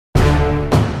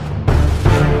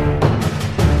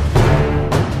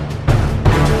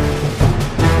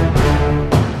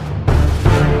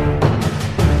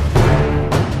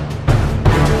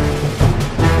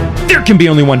There can be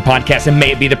only one podcast, and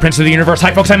may it be the Prince of the Universe.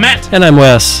 Hi, folks, I'm Matt. And I'm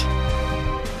Wes.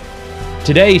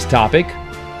 Today's topic,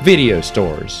 video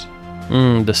stores.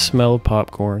 The smell of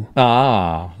popcorn.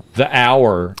 Ah, the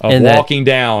hour of And walking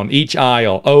down each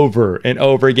aisle over and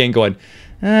over again going,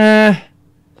 do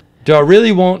I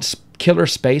really want killer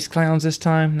space clowns this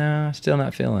time? No, still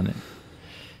not feeling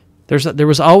it. There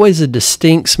was always a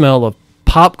distinct smell of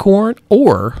popcorn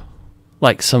or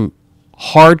like some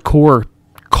hardcore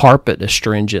carpet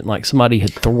astringent, like somebody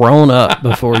had thrown up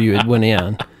before you had went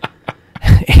in.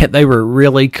 And they were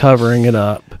really covering it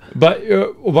up. But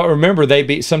remember,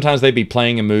 sometimes they'd be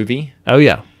playing a movie. Oh,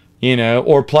 yeah. You know,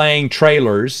 or playing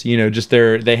trailers, you know, just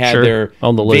they had Sure, their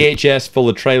on the loop. VHS full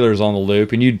of trailers on the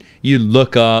loop, and you'd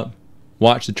look up,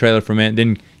 watch the trailer for a minute,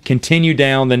 then continue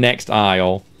down the next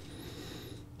aisle,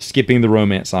 skipping the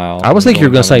romance aisle. I was thinking you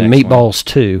were going to say next one. Meatballs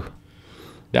too.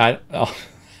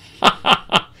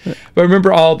 But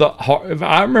remember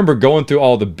I remember going through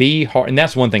all the and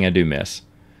that's one thing I do miss.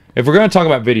 If we're going to talk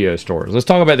about video stores, let's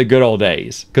talk about the good old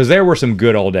days, because there were some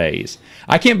good old days.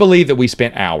 I can't believe that we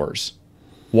spent hours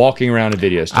walking around a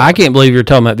video store. I can't believe you're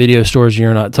talking about video stores and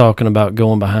you're not talking about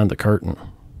going behind the curtain.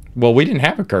 Well, we didn't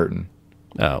have a curtain.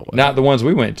 Oh, well. Not the ones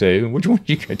we went to. Which one did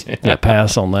you go to? Yeah,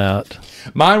 pass on that.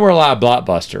 Mine were a lot of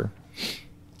Blockbuster.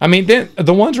 I mean,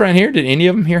 the ones around here, did any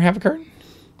of them here have a curtain?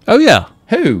 Oh, yeah.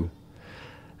 Who?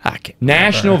 I can't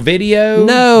National Video?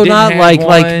 No, didn't not have like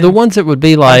one? the ones that would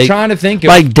be like, I'm trying to think of,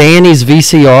 like Danny's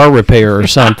VCR repair or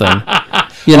something.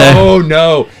 You know? Oh,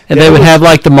 no. And they would have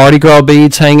like the Mardi Gras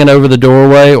beads hanging over the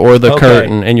doorway or the Okay.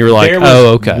 curtain, and you're like, There was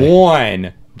oh, okay.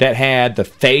 one that had the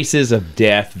Faces of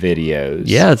Death videos.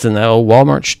 Yeah, it's in the old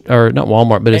Walmart, or not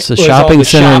Walmart, but it's the It was shopping on the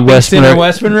center in shopping West center in Monroe.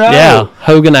 West Monroe. Yeah,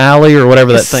 Hogan Alley or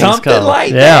whatever that thing's Something called.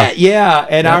 like that. Yeah.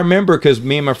 And I remember because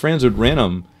me and my friends would rent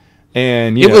them.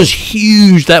 And It was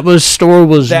huge. It was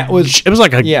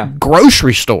like a Yeah.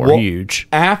 grocery store Well, huge.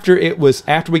 After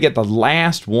we get the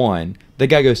last one, the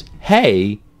guy goes,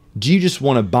 "Hey, do you just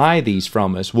want to buy these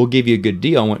from us? We'll give you a good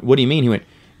deal." I went, "What do you mean?" He went,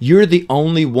 "You're the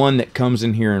only one that comes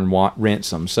in here and rents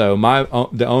them. So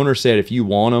the owner said if you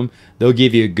want them, they'll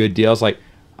give you a good deal." I was like,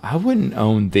 I wouldn't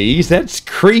own these. That's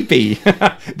creepy.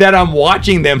 That I'm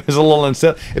watching them is a little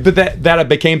unsettling. But that I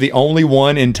became the only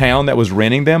one in town that was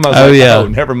renting them. I was like, yeah. oh,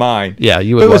 never mind. Yeah,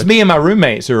 you But would it was watch- me and my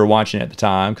roommates who were watching at the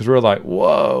time because we were like,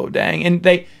 whoa, dang.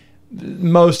 And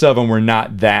most of them were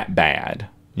not that bad,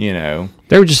 you know.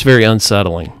 They were just very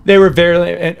unsettling. They were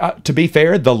very, to be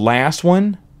fair, the last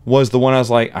one was the one I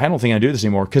was like, I don't think I do this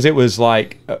anymore, because it was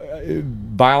like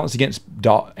violence against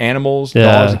animals,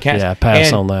 dogs, and cats. Yeah, pass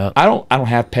And on that. I don't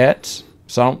have pets,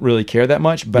 so I don't really care that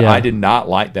much. But Yeah. I did not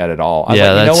like that at all. I was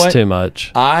Yeah, like, you know that's what? too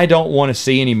much. I don't want to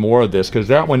see any more of this,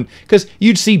 because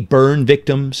you'd see burn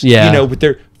victims, Yeah. you know, with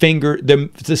their finger,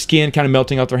 the skin kind of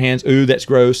melting off their hands. Ooh, that's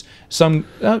gross. Some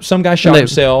guy shot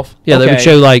himself. Yeah, they would Okay.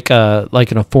 show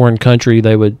like in a foreign country,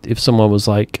 they would, if someone was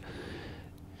like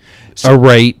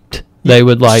raped, they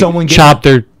would like Someone chop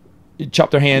their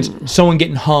hands, someone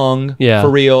getting hung Yeah. for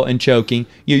real and choking.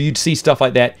 You'd see stuff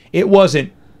like that. It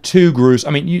wasn't too gruesome.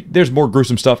 I mean, there's more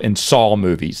gruesome stuff in Saw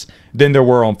movies than there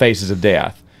were on Faces of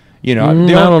Death. You know, I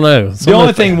don't know. The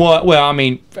only thing was, well, I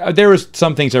mean, there was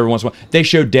some things every once in a while. They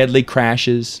showed deadly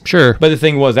crashes. Sure. But the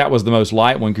thing was, that was the most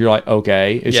light one. 'Cause you're like,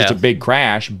 okay, it's just Yeah. a big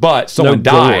crash, but someone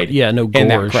gore. died. Yeah, no in gore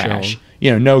that crash. shown. You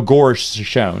know, no gore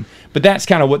shown. But that's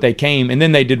kind of what they came. And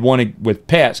then they did one with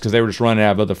pets because they were just running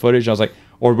out of other footage. I was like,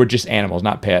 or with just animals,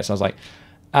 not pets. I was like,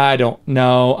 I don't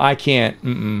know. I can't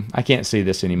see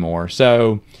this anymore.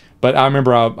 So, but I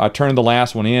remember I turned the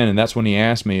last one in, and that's when he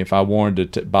asked me if I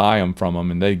wanted to buy them from him,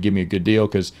 and they'd give me a good deal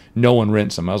because no one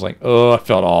rents them. I was like, oh, I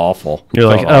felt awful. You're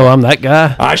like, oh, I'm that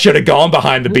guy. I should have gone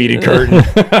behind the beaded curtain.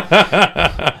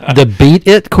 The beat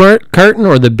it curtain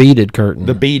or the beaded curtain?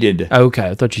 The beaded. Okay,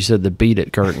 I thought you said the beat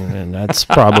it curtain, and that's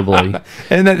probably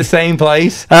Isn't that the same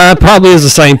place? probably is the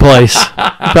same place.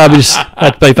 You probably just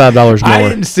have to pay $5 more. I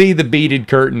didn't see the beaded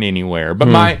curtain anywhere, but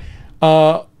my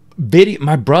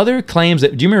brother claims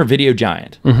that. Do you remember Video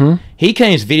Giant? Mm-hmm. He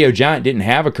claims Video Giant didn't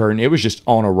have a curtain; it was just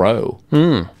on a row,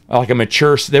 like a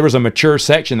mature. There was a mature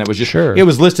section that was just. Sure. It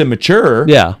was listed mature.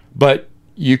 Yeah. but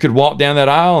you could walk down that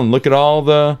aisle and look at all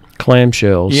the,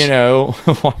 Clamshells. you know,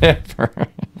 whatever.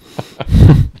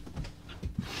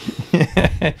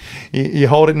 You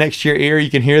hold it next to your ear, you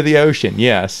can hear the ocean.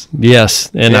 Yes.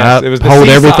 Yes, and Yes, I it was the hold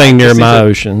seaside. everything near This is my a-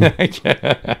 ocean.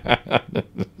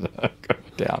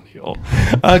 Downhill.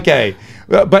 Okay.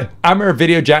 But I remember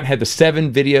Video Giant had the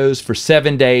 7 videos for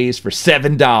 7 days for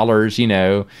 $7. You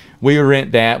know, we would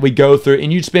rent that. We'd go through,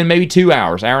 and you'd spend maybe 2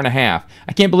 hours, hour and a half.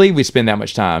 I can't believe we spend that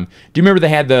much time. Do you remember they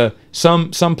had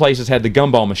some places had the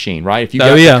gumball machine, right? If you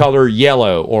got the color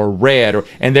yellow or red,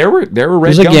 and there were red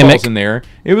gumballs in there.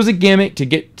 It was a gimmick to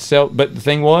get sell. But the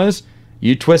thing was,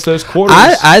 you twist those quarters.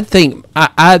 I think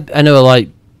I know like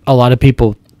a lot of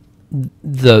people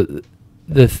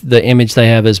the image they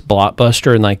have is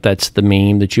Blockbuster, and like that's the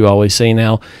meme that you always see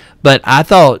now. But I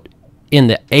thought in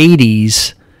the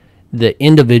 80s, the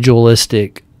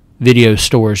individualistic video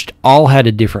stores all had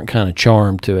a different kind of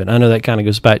charm to it. I know that kind of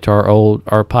goes back to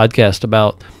our podcast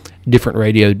about different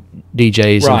radio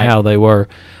DJs and how they were.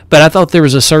 But I thought there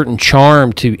was a certain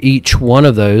charm to each one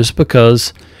of those,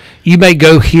 because you may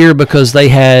go here because they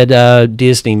had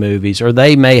Disney movies, or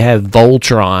they may have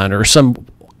Voltron or some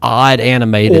odd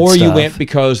animated stuff. Or you stuff. went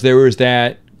because there was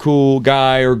that cool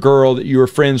guy or girl that you were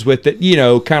friends with that, you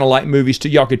know, kind of like movies too.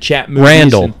 Y'all could chat movies.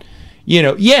 Randall. And, you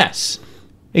know, yes,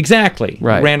 exactly.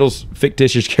 Right. Randall's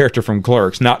fictitious character from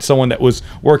Clerks, not someone that was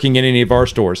working in any of our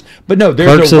stores. But no, there's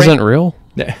Clerks isn't real?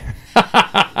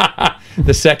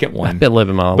 The second one. I've been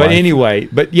living my life. But anyway,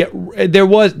 there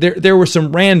were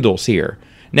some Randalls here.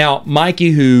 Now,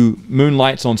 Mikey, who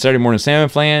moonlights on Saturday Morning Salmon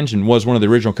Flange and was one of the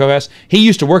original co-hosts, he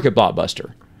used to work at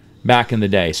Blockbuster back in the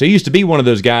day. So he used to be one of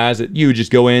those guys that you would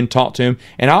just go in, talk to him.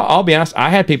 And I'll be honest, I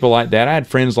had people like that. I had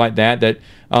friends like that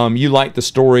you liked the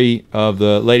story of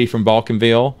the lady from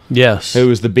Balkanville. Yes. Who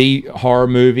was the B horror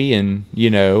movie, and, you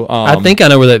know. I think I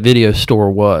know where that video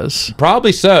store was.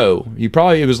 Probably so.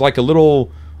 It was like a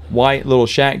little white little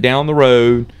shack down the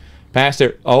road. Past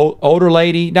there, older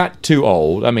lady, not too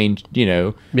old. I mean, you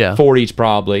know, 40s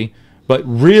probably, but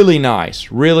really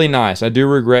nice, really nice. I do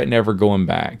regret never going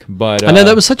back, but I know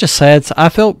that was such a sad. I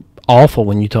felt awful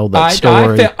when you told that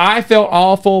story. I felt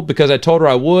awful because I told her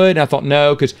I would, and I thought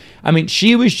no, because I mean,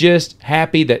 she was just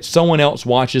happy that someone else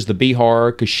watches the B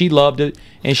horror because she loved it,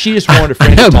 and she just wanted a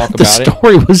friend to talk about it. The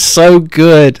story was so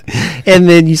good, and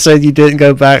then you said you didn't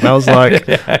go back, and I was like,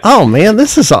 oh man,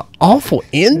 this is an awful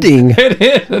ending. It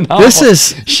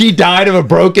is. She died of a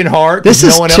broken heart. This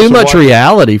is too much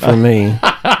reality for me.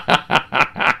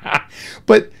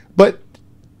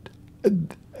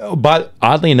 But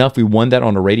oddly enough, we won that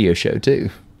on a radio show too.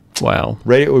 Wow.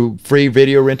 Free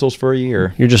video rentals for a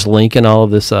year. You're just linking all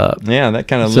of this up. Yeah, that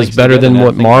kind of links. This is better than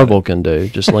what Marvel can do.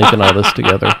 Just linking all this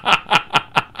together.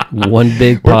 One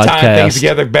big podcast. We're tying things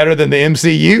together better than the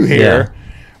MCU here. Yeah.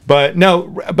 But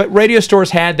no, but radio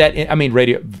stores had that. I mean,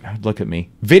 look at me.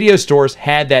 Video stores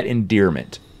had that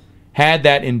endearment.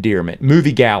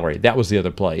 Movie Gallery, that was the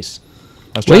other place.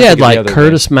 We had like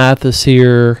Curtis Mathis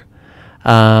here.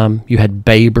 You had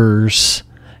Babers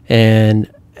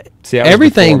and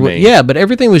everything. Yeah, but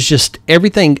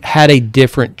everything had a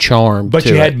different charm. But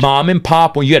you had mom and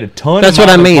pop. Well, you had a ton. That's of what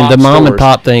I mean. The mom and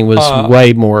pop thing was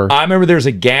way more. I remember there's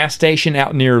a gas station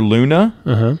out near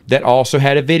Luna that also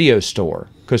had a video store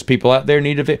because people out there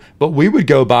needed it. But we would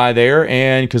go by there,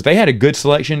 and because they had a good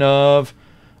selection of.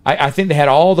 I think they had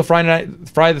all the Friday the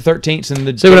 13th and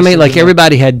the. See what I mean? Like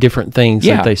everybody had different things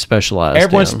that they specialized.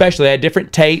 Everyone specialized. They had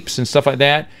different tapes and stuff like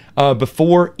that.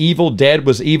 Before Evil Dead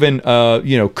was even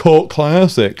cult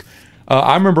classic,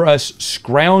 I remember us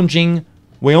scrounging.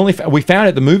 We found it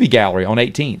at the Movie Gallery on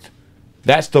 18th.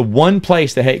 That's the one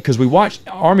place that because we watched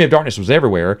Army of Darkness was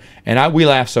everywhere, and we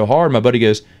laughed so hard. My buddy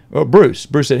goes, oh, Bruce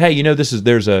said, hey, you know this is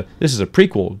a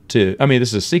prequel to. I mean, this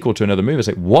is a sequel to another movie. I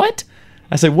said, what?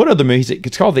 I said, what other movie? He said,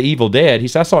 it's called The Evil Dead. He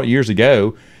said, I saw it years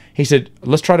ago. He said,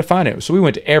 let's try to find it. So we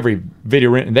went to every video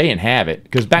rent, and they didn't have it.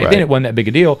 Because back then, it wasn't that big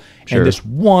a deal. Sure. And this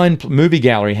one Movie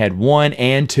Gallery had 1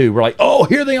 and 2. We're like, oh,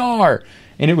 here they are.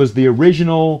 And it was the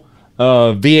original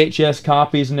VHS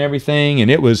copies and everything. And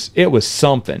it was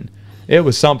something. It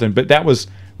was something. But that was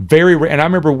very rare. And I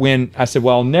remember when I said,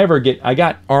 well, I'll never get... I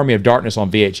got Army of Darkness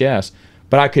on VHS,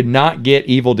 but I could not get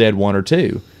Evil Dead 1 or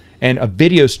 2. And a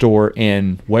video store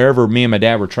in wherever me and my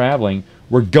dad were traveling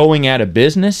were going out of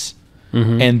business,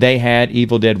 and they had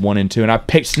Evil Dead 1 and 2. And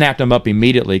I snapped them up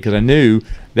immediately because I knew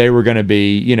they were going to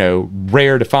be,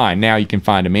 rare to find. Now you can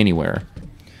find them anywhere.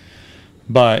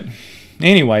 But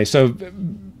anyway, so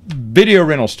video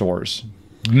rental stores,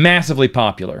 massively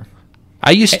popular. I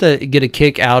used to get a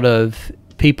kick out of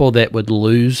people that would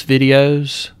lose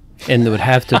videos. And they would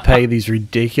have to pay these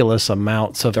ridiculous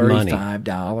amounts of money.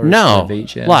 $35. No,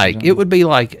 it would be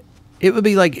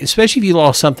like, especially if you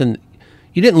lost something,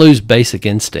 you didn't lose Basic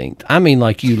Instinct. I mean,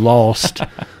 like you lost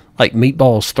like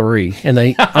Meatballs 3, and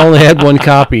they only had one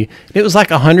copy. It was like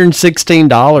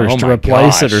 $116 to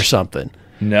replace it or something.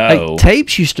 No,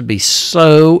 tapes used to be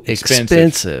so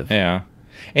expensive. Yeah.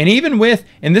 And even with,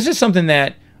 and this is something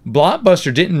that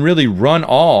Blockbuster didn't really run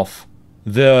off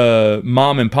the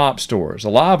mom and pop stores. A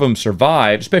lot of them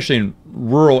survived, especially in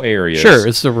rural areas. Sure,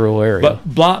 it's the rural area. But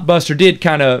Blockbuster did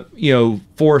kind of,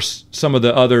 force some of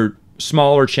the other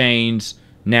smaller chains,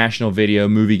 National Video,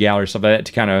 Movie Gallery, stuff like that,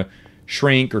 to kind of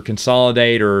shrink or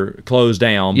consolidate or close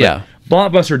down. But Yeah.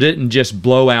 Blockbuster didn't just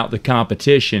blow out the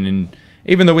competition. And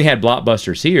even though we had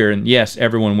Blockbusters here, and yes,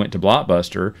 everyone went to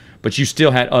Blockbuster, but you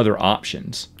still had other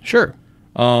options. Sure.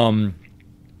 And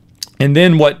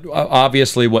then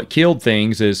what killed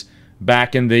things is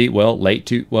back in the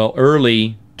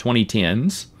early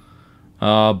 2010s,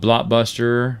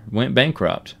 Blockbuster went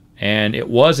bankrupt, and it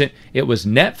was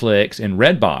Netflix and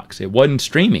Redbox. It wasn't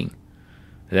streaming.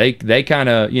 They kind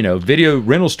of, video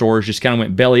rental stores just kind of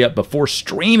went belly up before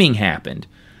streaming happened,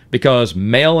 because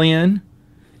mail-in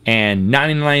and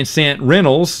 99-cent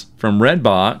rentals from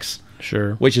Redbox.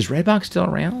 Sure. Which, is Redbox still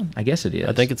around? I guess it is.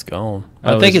 I think it's gone.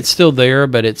 Oh, I think it's still there,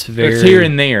 but it's very... It's here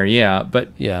and there, yeah. But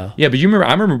Yeah. yeah, but we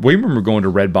remember going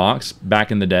to Redbox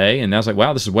back in the day, and I was like,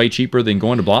 wow, this is way cheaper than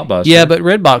going to Blockbuster. Yeah, but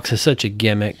Redbox is such a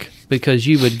gimmick, because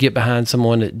you would get behind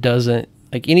someone that doesn't...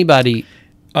 Like, anybody...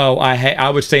 Oh, I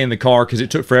would stay in the car because it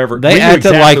took forever. They We knew acted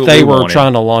exactly like what they we were wanted.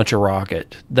 trying to launch a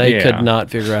rocket. They Yeah. could not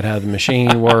figure out how the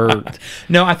machine worked.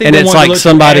 No, I think And they it's wanted to like look through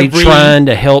somebody every- trying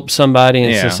to help somebody,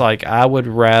 and it's Yeah. just like, I would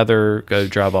rather go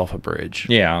drive off a bridge.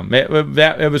 Yeah,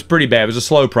 it was pretty bad. It was a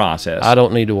slow process. I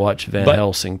don't need to watch Van But-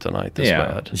 Helsing tonight this yeah,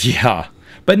 bad. yeah.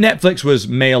 But Netflix was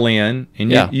mail in, and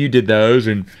Yeah. you did those,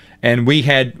 and I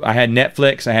had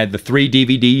Netflix. I had the 3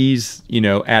 DVDs,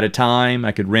 at a time.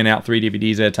 I could rent out 3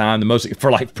 DVDs at a time. The most for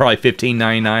like probably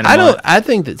 $15.99 a month. I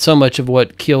think that so much of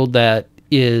what killed that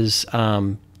is,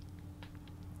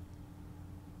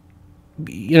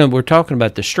 we're talking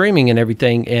about the streaming and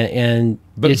everything, and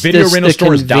But it's video just rental the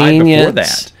stores died before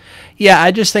convenience. that. Yeah,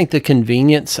 I just think the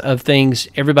convenience of things,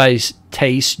 everybody's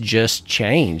taste just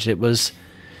changed.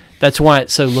 That's why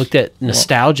it's so looked at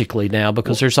nostalgically now,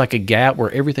 because there's like a gap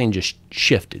where everything just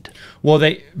shifted. Well,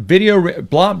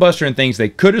 Blockbuster and things, they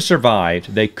could have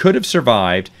survived. They could have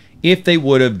survived if they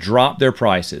would have dropped their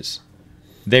prices.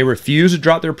 They refused to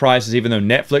drop their prices, even though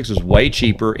Netflix was way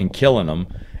cheaper and killing them,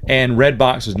 and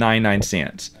Redbox was 99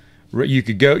 cents. If you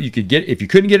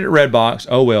couldn't get it at Redbox,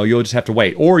 oh well, you'll just have to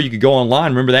wait. Or you could go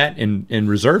online, remember that, and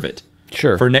reserve it.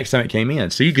 Sure. For next time it came in.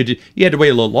 So you had to wait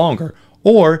a little longer.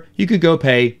 Or you could go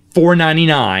pay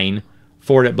 $4.99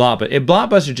 for it at Blockbuster. If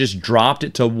Blockbuster just dropped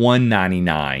it to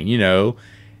 $1.99,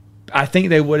 I think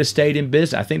they would have stayed in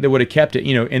business. I think they would have kept it,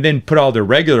 and then put all their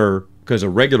regular, because a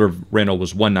regular rental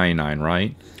was $1.99,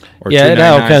 right? Or Yeah, it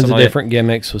had all $2.99, kinds of something like different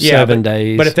gimmicks with that. 7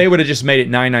 days. But if they would have just made it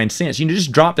 99 cents,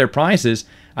 just drop their prices,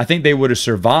 I think they would have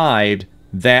survived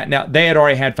that. Now, they had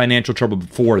already had financial trouble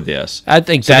before this. I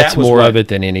think So that's that was more what- of it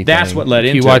than anything. that's what led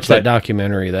if into you watch it, that but-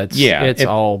 documentary, it's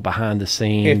all behind the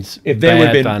scenes, if they bad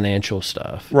would've been- financial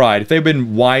stuff. Right. If they'd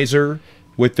been wiser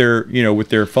with their, with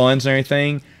their funds and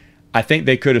everything, I think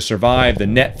they could have survived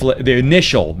the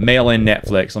initial mail-in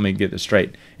Netflix. Let me get this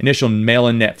straight. Initial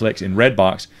mail-in Netflix in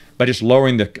Redbox by just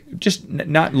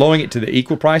not lowering it to the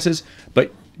equal prices,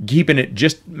 but keeping it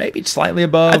just maybe slightly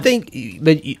above. I think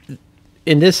that,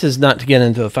 and this is not to get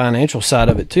into the financial side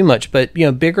of it too much, but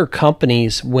bigger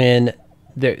companies, when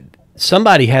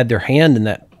somebody had their hand in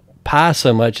that pie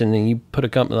so much, and then you put a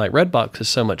company like Redbox is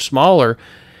so much smaller,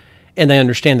 and they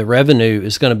understand the revenue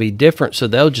is going to be different, so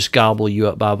they'll just gobble you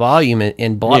up by volume.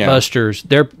 And Blockbusters,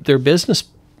 their business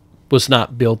was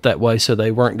not built that way, so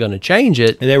they weren't going to change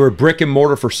it. And they were brick and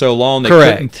mortar for so long, they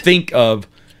Correct. couldn't think of,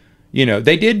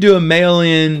 they did do a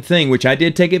mail-in thing, which I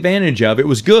did take advantage of. It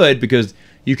was good because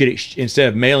you could, instead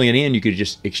of mailing it in, you could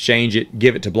just exchange it,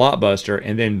 give it to Blockbuster,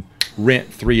 and then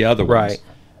rent 3 other ones. Right.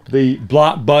 The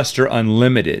Blockbuster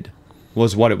Unlimited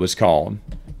was what it was called.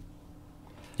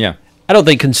 Yeah. I don't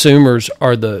think consumers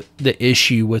are the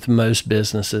issue with most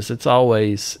businesses. It's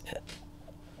always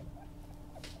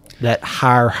that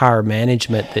higher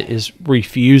management that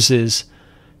refuses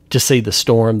to see the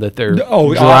storm that they're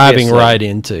driving obviously. right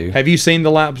into. Have you seen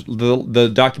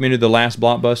the documentary, The Last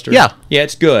Blockbuster? Yeah. Yeah,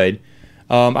 it's good.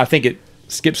 I think it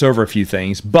skips over a few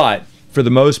things, but for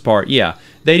the most part, yeah.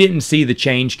 They didn't see the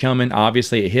change coming.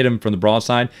 Obviously, it hit them from the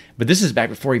broadside, but this is back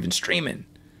before even streaming,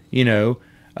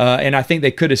 and I think they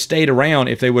could have stayed around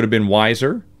if they would have been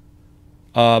wiser,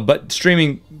 but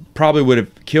streaming probably would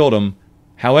have killed them.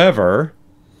 However,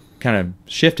 kind of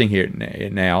shifting here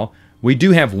now, we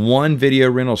do have one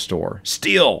video rental store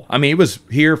still. I mean, it was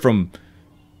here from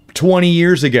 20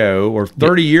 years ago or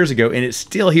 30 years ago, and it's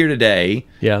still here today.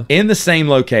 Yeah. In the same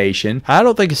location. I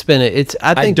don't think it's been.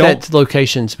 I think don't- that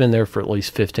location's been there for at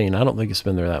least 15. I don't think it's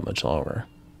been there that much longer.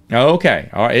 Okay,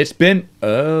 all right. It's been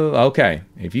okay.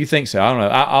 If you think so, I don't know.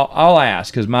 I'll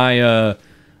ask because my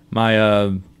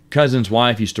cousin's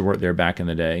wife used to work there back in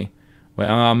the day. Well,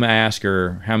 I'm gonna ask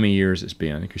her how many years it's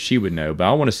been because she would know. But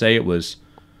I want to say it was.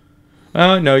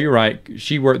 Oh no, you're right.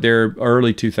 She worked there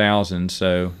early 2000s,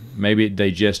 so maybe they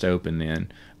just opened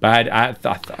then. But I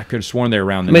could have sworn they're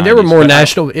around the. I mean, 90s, there were more but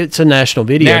national. It's a national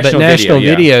video, but national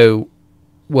video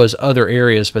was other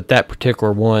areas. But that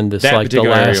particular one, that's That like the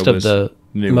particular area last of was the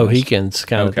new Mohicans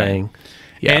kind of Okay. thing.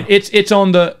 Yeah, And it's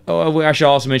on the. Oh, I should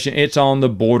also mention it's on the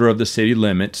border of the city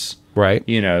limits. right.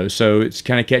 You know, so it's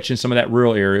kind of catching some of that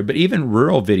rural area. But even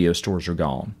rural video stores are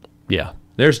gone. Yeah,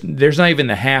 There's not even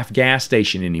the half gas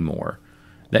station anymore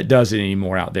that does it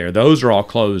anymore out there. Those are all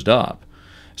closed up.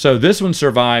 So this one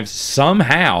survives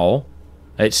somehow.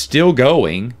 It's still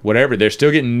going. Whatever. They're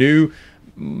still getting new.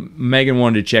 Megan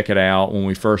wanted to check it out when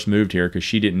we first moved here because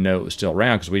she didn't know it was still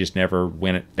around because we just never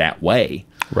went it that way.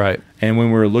 right. And when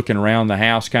we were looking around the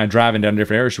house, kind of driving down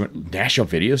different areas, she went, National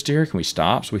Video Store, can we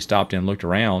stop? So we stopped in and looked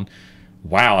around.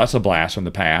 Wow, that's a blast from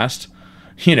the past.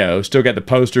 You know, still got the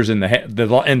posters and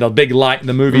the big light,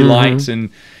 the movie lights, and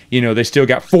you know they still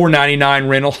got $4.99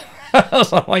 rental.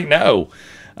 So I'm like, no,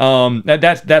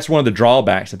 that's one of the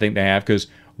drawbacks I think they have because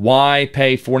why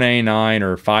pay $4.99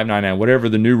 or $5.99, whatever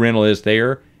the new rental is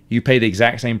there? You pay the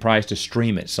exact same price to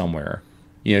stream it somewhere.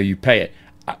 You know, you pay it.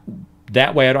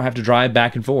 That way I don't have to drive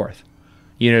back and forth.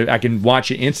 You know, I can watch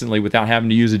it instantly without having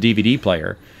to use a DVD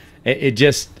player. It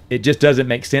just doesn't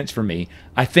make sense for me.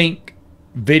 I think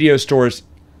video stores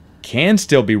can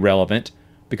still be relevant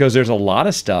because there's a lot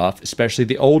of stuff, especially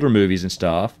the older movies and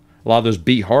stuff, a lot of those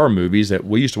B horror movies that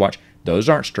we used to watch, those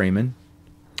aren't streaming.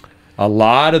 A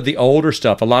lot of the older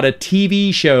stuff, a lot of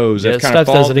TV shows Yeah, have kind stuff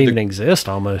of doesn't even exist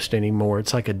almost anymore.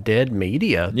 It's like a dead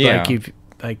media. Yeah.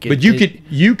 But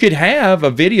you could have a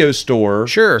video store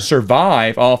Sure.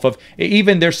 survive off of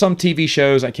even there's some TV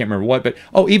shows I can't remember what, but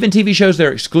even TV shows that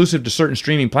are exclusive to certain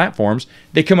streaming platforms,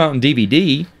 they come out on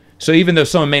DVD. So even though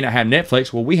someone may not have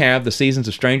Netflix, well, we have the seasons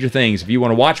of Stranger Things if you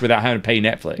want to watch without having to pay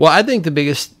Netflix. Well, I think the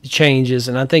biggest changes,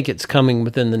 and I think it's coming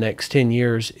within the next 10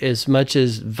 years, as much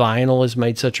as vinyl has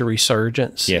made such a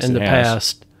resurgence Yes, in it the has.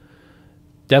 past,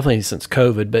 definitely since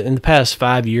COVID, but in the past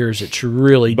 5 years, it's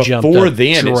really jumped Before up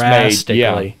then, it's made- drastically.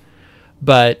 yeah.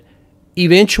 But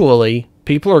eventually,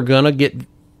 people are going to get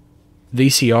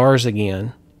VCRs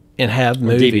again and have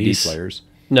movies. DVD players.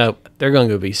 No, they're going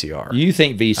to go VCR. You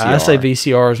think VCR? I say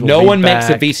VCRs will No be one makes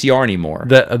a back. VCR anymore.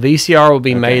 A VCR will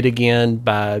be made again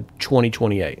by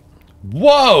 2028.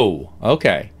 Whoa.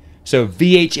 Okay. So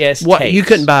VHS. What tapes. you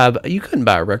couldn't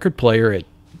buy a record player at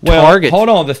Well, Target. hold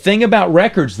on. The thing about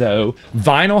records, though,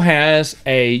 vinyl has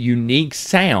a unique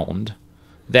sound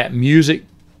that music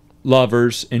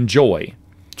lovers enjoy.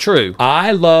 True.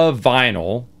 I love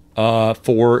vinyl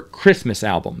for Christmas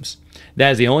albums.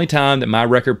 That is the only time that my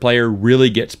record player really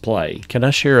gets play. Can I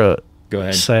share a Go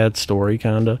ahead. sad story,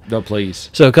 kind of? No, please.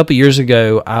 So a couple years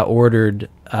ago, I ordered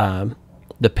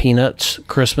the Peanuts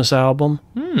Christmas album,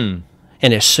 and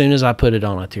as soon as I put it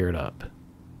on, I teared up.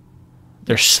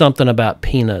 There's something about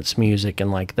Peanuts music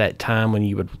and like that time when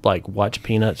you would like watch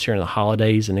Peanuts during the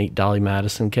holidays and eat Dolly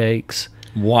Madison cakes.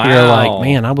 Wow. You're like,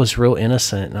 man, I was real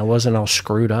innocent and I wasn't all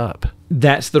screwed up.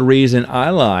 That's the reason I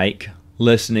like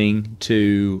listening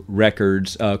to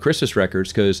records, Christmas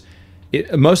records, because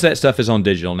most of that stuff is on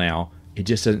digital now. It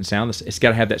just doesn't sound the same. It's got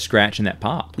to have that scratch and that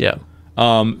pop. Yeah.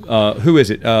 Who is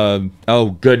it?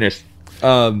 Oh goodness.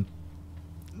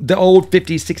 The old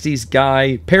 50s, 60s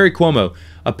guy, Perry Como.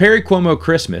 A Perry Como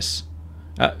Christmas.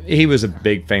 He was a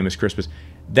big famous Christmas.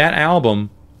 That album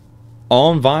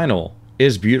on vinyl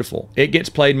is beautiful. It gets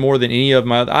played more than any of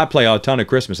my other. I play a ton of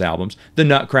Christmas albums. The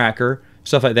Nutcracker,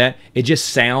 stuff like that. It just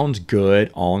sounds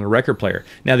good on a record player.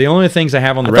 Now, the only things I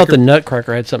have on the I thought record. the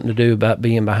Nutcracker had something to do about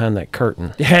being behind that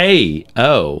curtain. Hey,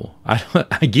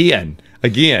 again,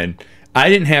 I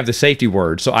didn't have the safety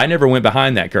word, so I never went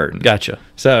behind that curtain. Gotcha.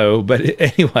 So, but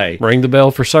anyway, Ring the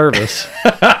bell for service.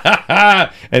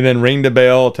 and then ring the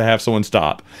bell to have someone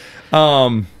stop,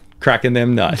 cracking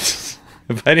them nuts.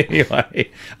 But anyway,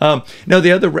 no,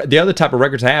 the other type of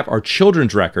records I have are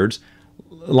children's records,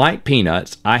 like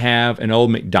Peanuts. I have an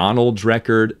old McDonald's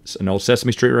record, an old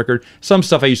Sesame Street record, some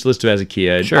stuff I used to listen to as a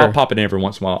kid. Sure. I'll pop it in every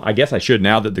once in a while. I guess I should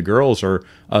now that the girls are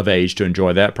of age to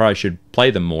enjoy that. Probably should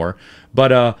play them more.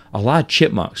 But a lot of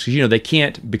Chipmunks, 'cause, they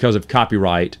can't, because of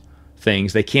copyright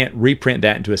things, they can't reprint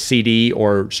that into a CD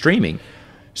or streaming.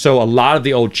 So a lot of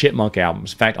the old Chipmunk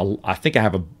albums, in fact, I think I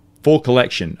have a full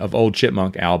collection of old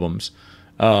Chipmunk albums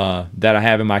that I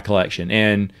have in my collection,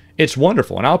 and it's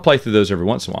wonderful. And I'll play through those every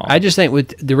once in a while. I just think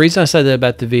with the reason I said that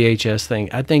about the VHS thing,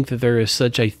 I think that there is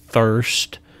such a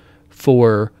thirst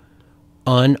for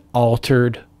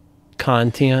unaltered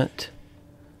content.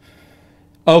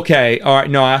 Okay, all right.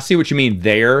 No, I see what you mean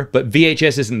there, but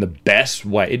VHS isn't the best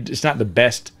way. It's not the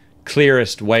best,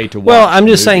 clearest way to watch. Well, I'm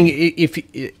just a movie. saying,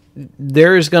 if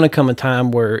there is going to come a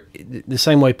time where the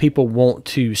same way people want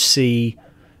to see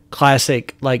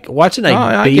classic, like watching a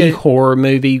get B it. horror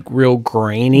movie, real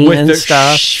grainy With and the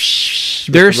stuff.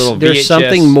 with There's the little there's VHS.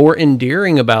 something more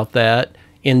endearing about that,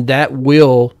 and that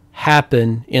will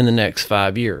happen in the next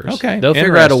 5 years. Okay, they'll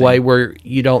figure out a interesting. way where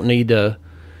you don't need a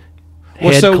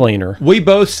Well, head so cleaner. We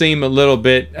both seem a little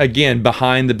bit, again,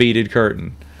 behind the beaded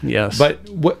curtain. Yes, But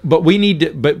we need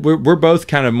to. But we're both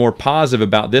kind of more positive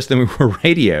about this than we were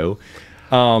radio.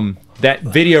 That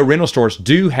video rental stores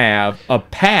do have a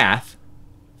path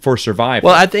for survival.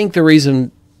 well, I think the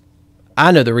reason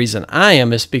I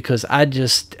am is because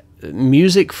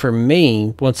music for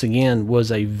me, once again,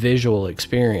 was a visual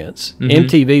experience. Mm-hmm.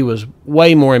 MTV was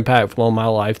way more impactful on my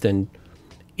life than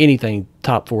anything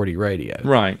top 40 radio.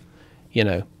 right. You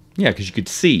know, Yeah, because you could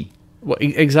see. well,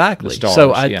 exactly. The stars,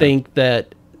 So I yeah. think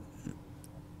that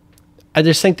I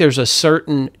just think there's a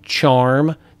certain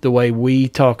charm the way we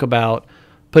talk about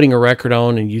putting a record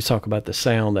on, and you talk about the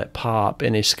sound, that pop,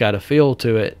 and it's got a feel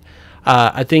to it.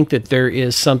 I think that there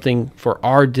is something for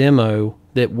our demo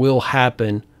that will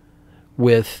happen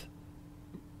with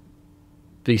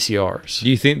VCRs. Do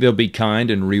you think they'll be kind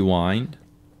and rewind?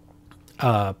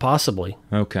 Possibly.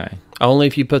 Okay. Only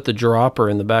if you put the dropper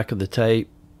in the back of the tape,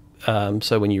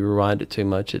 so when you rewind it too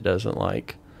much, it doesn't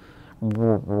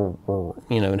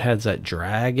it has that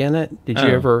drag in it. Did you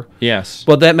Oh, ever? Yes.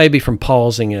 Well, that may be from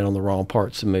pausing it on the wrong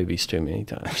parts of movies too many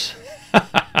times.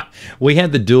 We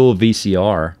had the dual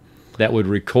VCR that would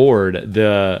record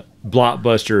the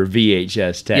Blockbuster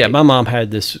VHS tape. Yeah, my mom had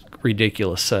this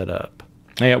ridiculous setup.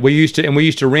 Yeah, we used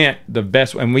to rent the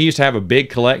best, and we used to have a big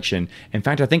collection. In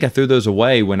fact, I think I threw those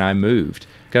away when I moved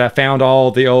because I found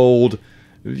all the old,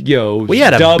 We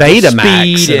had a double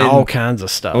Betamax speed and all kinds of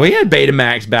stuff. We had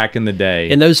Betamax back in the day.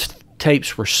 And those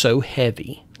tapes were so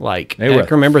heavy. Like, They were- I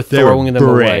can remember they were throwing them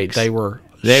away. bricks. They were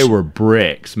They were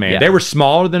bricks, man. Yeah. They were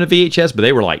smaller than a VHS, but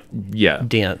they were like,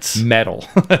 dense. metal.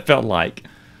 It felt like,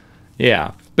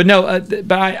 yeah. But no,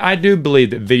 but I do believe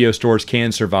that video stores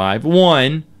can survive.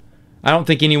 One, I don't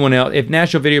think anyone else.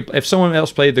 If someone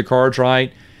else played their cards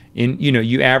right, and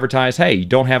you advertise, hey, you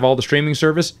don't have all the streaming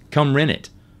service, come rent it.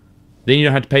 Then you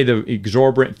don't have to pay the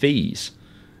exorbitant fees.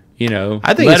 I think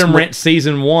let it's them more- rent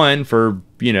season 1 for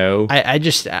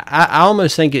I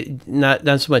almost think it not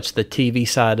so much the TV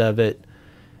side of it,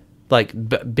 like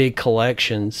big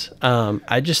collections.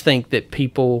 I just think that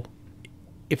people,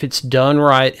 if it's done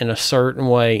right in a certain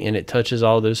way and it touches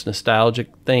all those nostalgic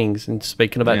things, and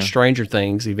speaking about Yeah. Stranger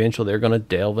Things, eventually they're going to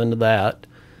delve into that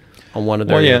on one of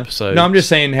their episodes. No, I'm just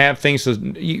saying have things so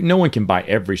no one can buy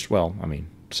every. Well, I mean,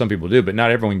 some people do, but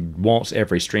not everyone wants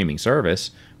every streaming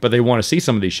service. But they want to see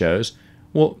some of these shows.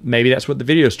 Well, maybe that's what the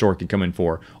video store could come in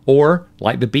for, or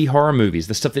like the B horror movies,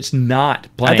 the stuff that's not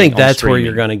playing. I think on that's where streaming.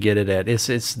 you're going to get it at. It's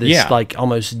this Yeah. like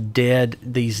almost dead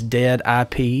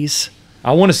IPs.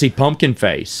 I want to see Pumpkin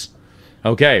Face.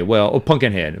 Okay, well,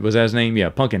 Pumpkinhead was that his name? Yeah,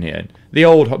 Pumpkinhead, the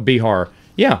old B horror.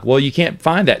 Yeah, well, you can't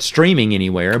find that streaming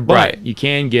anywhere, but Right. you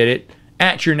can get it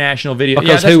at your national video.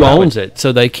 Because who owns it?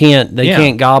 So they can't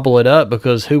gobble it up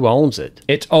because who owns it?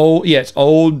 It's old. Yeah, it's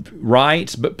old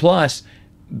rights, but plus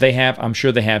I'm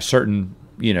sure they have certain,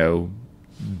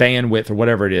 bandwidth or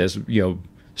whatever it is,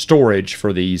 storage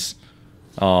for these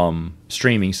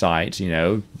streaming sites,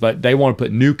 but they want to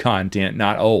put new content,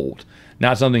 not old,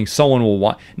 not something someone will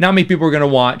watch. Not many people are going to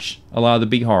watch a lot of the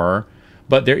B horror,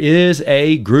 but there is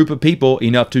a group of people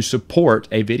enough to support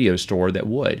a video store that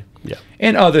would. Yeah.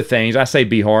 And other things. I say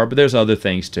B horror, but there's other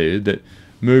things too, that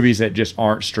movies that just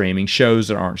aren't streaming, shows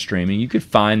that aren't streaming. You could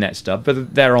find that stuff,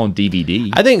 but that are on DVD.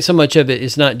 I think so much of it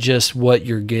is not just what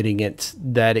you're getting, it's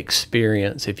that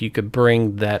experience. If you could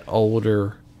bring that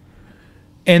older.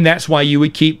 And that's why you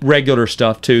would keep regular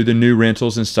stuff too, the new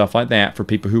rentals and stuff like that, for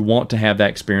people who want to have that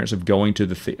experience of going to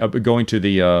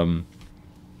the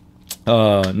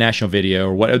National Video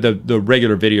or what the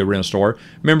regular video rental store.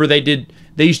 Remember they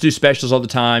used to do specials all the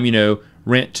time.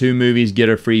 Rent 2 movies, get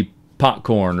a free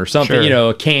popcorn or something. Sure.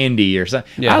 A candy or something.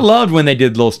 Yeah. I loved when they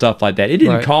did little stuff like that. It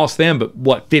didn't Right. cost them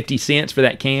but 50 cents for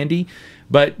that candy.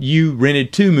 But you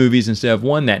rented 2 movies instead of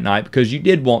 1 that night because you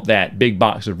did want that big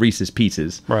box of Reese's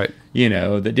Pieces. Right.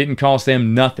 That didn't cost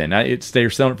them nothing. They're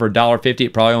selling it for $1.50.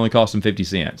 It probably only cost them 50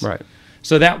 cents. Right.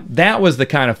 So that was the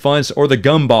kind of fun, or the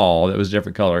gumball that was a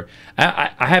different color. I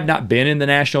have not been in the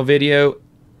National Video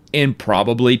in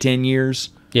probably 10 years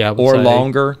Yeah, I would or say.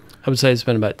 longer. I would say it's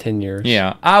been about 10 years.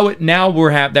 Yeah, I would. Now we're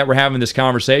having this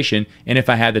conversation, and if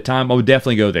I had the time, I would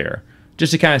definitely go there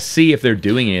just to kind of see if they're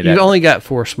doing any of that. You've only got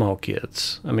 4 small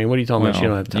kids. I mean, what are you talking about? You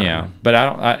don't have time. Yeah, but I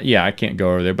don't. I can't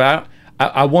go over there. But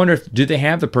I wonder if do they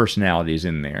have the personalities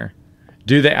in there?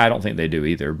 Do they? I don't think they do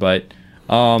either. But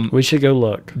we should go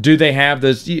look. do they have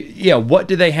those? Yeah, what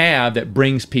do they have that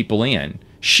brings people in?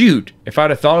 Shoot, if I'd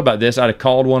have thought about this, I'd have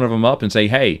called one of them up and say,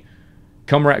 "Hey,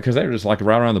 come around," because they're just like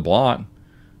right around the block.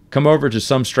 Come over to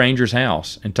some stranger's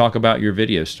house and talk about your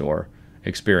video store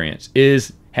experience.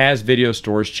 Has video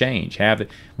stores changed?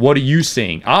 What are you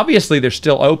seeing? Obviously, they're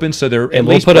still open, so they're at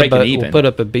least breaking even. We'll put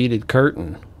up a beaded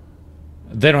curtain,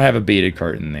 They don't have a beaded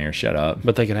curtain there. Shut up.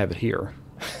 but they can have it here.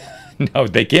 No,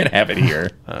 they can't have it here.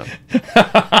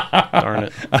 Darn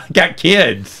it. I got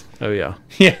kids. Oh, yeah.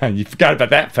 Yeah, you forgot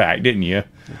about that fact, didn't you?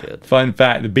 I did. Fun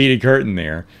fact, the beaded curtain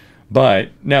there. But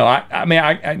no, I mean,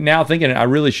 I now thinking I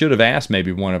really should have asked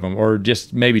maybe one of them, or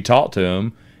just maybe talk to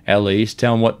them at least,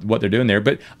 tell them what they're doing there.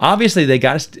 But obviously, they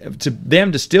got to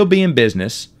them to still be in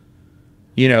business.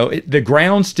 You know, the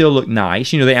grounds still look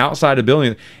nice. You know, the outside of the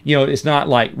building. You know, it's not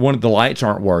like one of the lights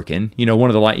aren't working. You know, one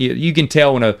of the light you can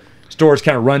tell when a store is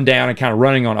kind of run down and kind of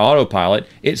running on autopilot.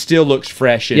 It still looks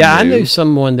fresh and Yeah, new. I knew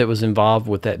someone that was involved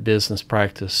with that business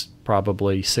practice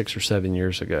probably 6 or 7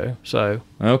 years ago. So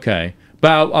Okay.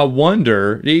 But I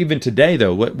wonder, even today,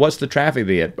 though, what's the traffic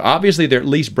there? Obviously, they're at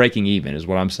least breaking even, is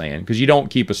what I'm saying, because you don't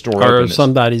keep a store or open.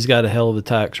 somebody's got a hell of a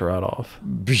tax write-off.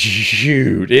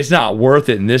 Shoot, it's not worth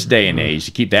it in this day and age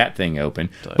to keep that thing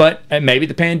open. But maybe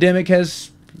the pandemic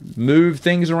has moved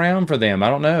things around for them. I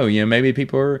don't know. You know, maybe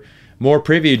people are more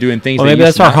privy to doing things. Well, they maybe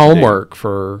used that's our not to do. homework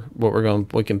for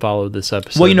what we can follow this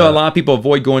episode. Well, you know, a up. lot of people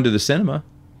avoid going to the cinema.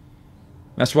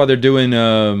 That's why they're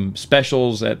doing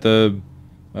specials at the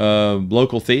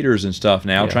local theaters and stuff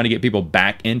now, trying to get people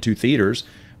back into theaters.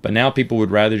 But now people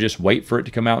would rather just wait for it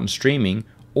to come out in streaming,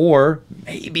 or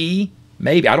maybe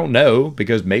I don't know,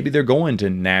 because maybe they're going to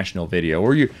National Video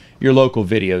or your local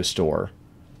video store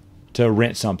to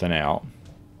rent something out.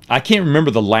 I can't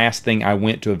remember the last thing I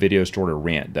went to a video store to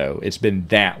rent, though. It's been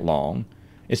that long.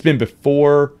 It's been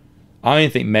before. I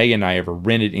don't think Megan and I ever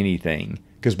rented anything,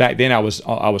 because back then I was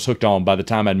hooked on. By the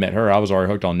time I'd met her, I was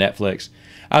already hooked on Netflix.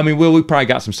 I mean, we probably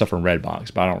got some stuff from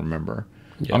Redbox, but I don't remember.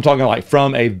 Yeah. I'm talking like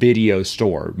from a video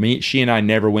store. She and I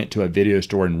never went to a video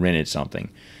store and rented something.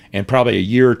 And probably a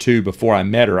year or two before I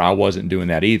met her, I wasn't doing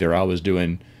that either. I was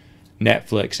doing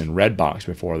Netflix and Redbox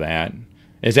before that.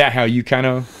 Is that how you kind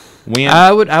of went?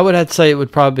 I would have to say it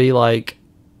would probably be like,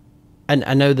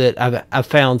 I know that I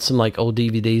found some like old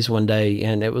DVDs one day,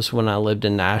 and it was when I lived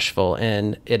in Nashville,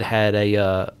 and it had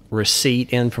a receipt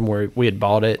in from where we had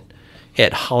bought it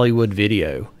at Hollywood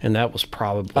Video, and that was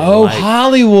probably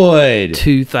Hollywood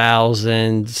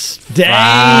 2000s.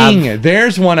 Dang,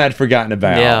 there's one I'd forgotten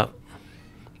about. Yeah,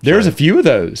 there's a few of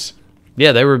those.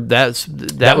 Yeah, they were.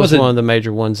 That was one of the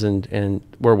major ones in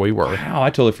where we were. Wow, I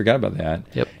totally forgot about that.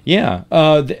 Yep. Yeah,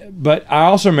 but I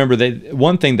also remember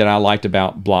one thing that I liked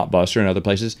about Blockbuster and other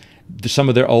places, some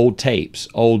of their old tapes,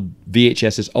 old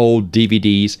VHSs, old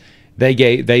DVDs.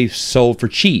 They sold for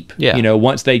cheap. Yeah. You know,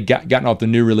 once they gotten off the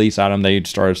new release item, they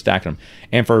started stacking them,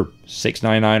 and for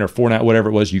 $6.99 or $4.99, whatever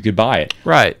it was, you could buy it.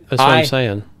 Right. That's what I'm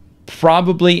saying.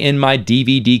 Probably in my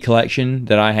DVD collection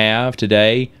that I have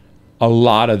today, a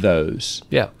lot of those.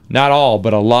 Yeah. Not all,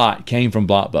 but a lot came from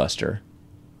Blockbuster.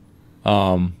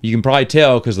 You can probably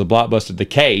tell because the Blockbuster, the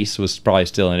case was probably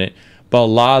still in it, but a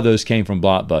lot of those came from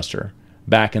Blockbuster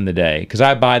back in the day, because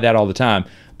I buy that all the time.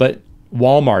 But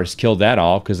Walmart's killed that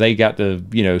off because they got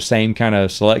the same kind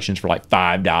of selections for like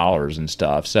 $5 and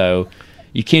stuff. So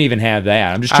you can't even have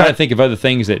that. I'm just trying to think of other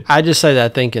things that. I just say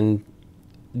that thinking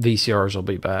VCRs will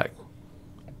be back.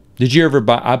 Did you ever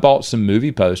buy? I bought some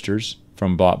movie posters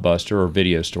from Blockbuster or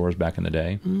video stores back in the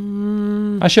day.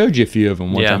 I showed you a few of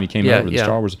them one time you came over to the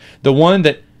Star Wars. The one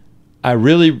that I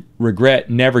really regret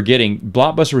never getting,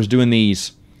 Blockbuster was doing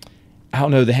these. I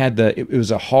don't know. They had it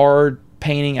was a hard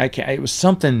painting. It was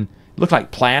something. Looked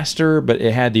like plaster, but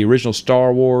it had the original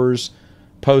Star Wars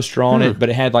poster on it. But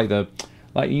it had like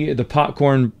the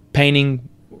popcorn painting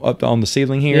up on the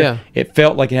ceiling here. Yeah. It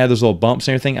felt like it had those little bumps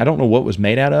and everything. I don't know what it was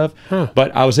made out of,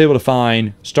 but I was able to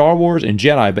find Star Wars and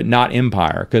Jedi, but not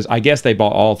Empire, because I guess they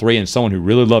bought all three, and someone who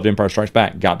really loved Empire Strikes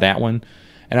Back got that one.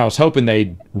 And I was hoping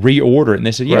they'd reorder it, and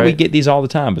they said, we get these all the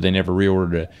time, but they never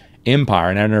reordered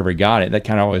Empire, and I never got it. That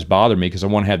kind of always bothered me because I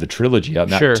want to have the trilogy up,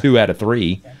 not 2 out of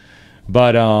 3.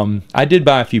 But I did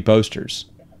buy a few posters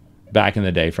back in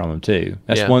the day from them too.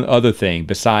 That's one other thing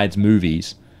besides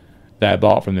movies that I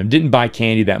bought from them. Didn't buy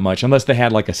candy that much unless they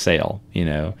had like a sale.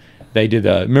 They did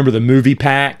remember the movie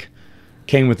pack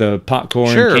came with a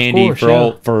popcorn Sure, of candy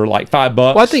course, for like $5.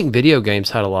 Well, I think video games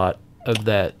had a lot of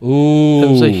that. Ooh, It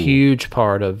was a huge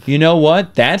part of. You know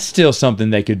what? That's still something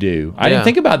they could do. I didn't Yeah.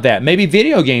 think about that. Maybe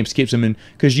video games keeps them in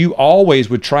because you always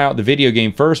would try out the video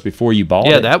game first before you bought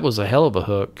Yeah, it. that was a hell of a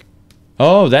hook.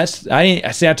 Oh, that's I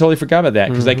see. I totally forgot about that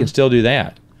because they can still do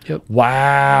that. Yep.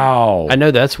 Wow. I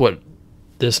know that's what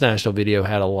this National Video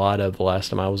had a lot of the last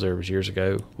time I was there was years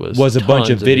ago. Was a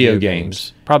bunch of tons video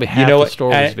games. Probably half know the what? store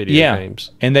was video Yeah. games.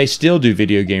 And they still do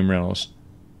video game rentals.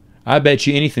 I bet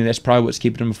you anything that's probably what's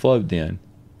keeping them afloat then.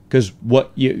 Because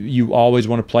what you always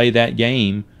want to play that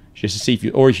game just to see if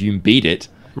you can beat it.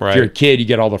 Right. If you're a kid, you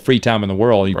get all the free time in the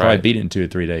world. You probably Right. beat it in 2 or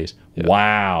 3 days. Yep.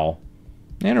 Wow.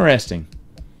 Interesting.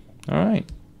 All right.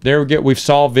 There we go. We've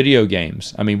solved video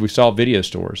games. I mean, we've solved video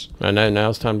stores. I know, now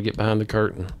it's time to get behind the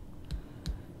curtain.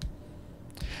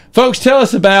 Folks, tell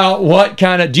us about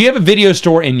do you have a video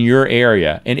store in your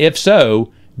area? And if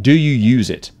so, do you use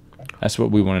it? That's what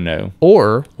we want to know.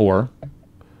 Or Or,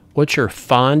 what's your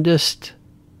fondest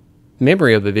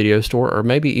memory of a video store, or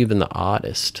maybe even the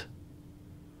oddest?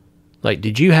 Like,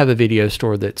 did you have a video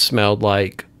store that smelled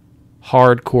like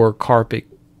hardcore carpet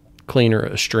cleaner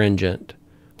astringent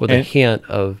with a And- hint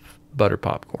of butter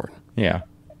popcorn? yeah.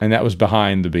 And that was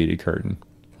behind the beaded curtain.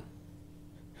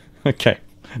 Okay.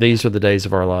 These are the days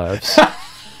of our lives.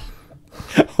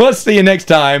 We'll see you next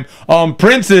time on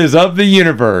Princes of the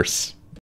Universe.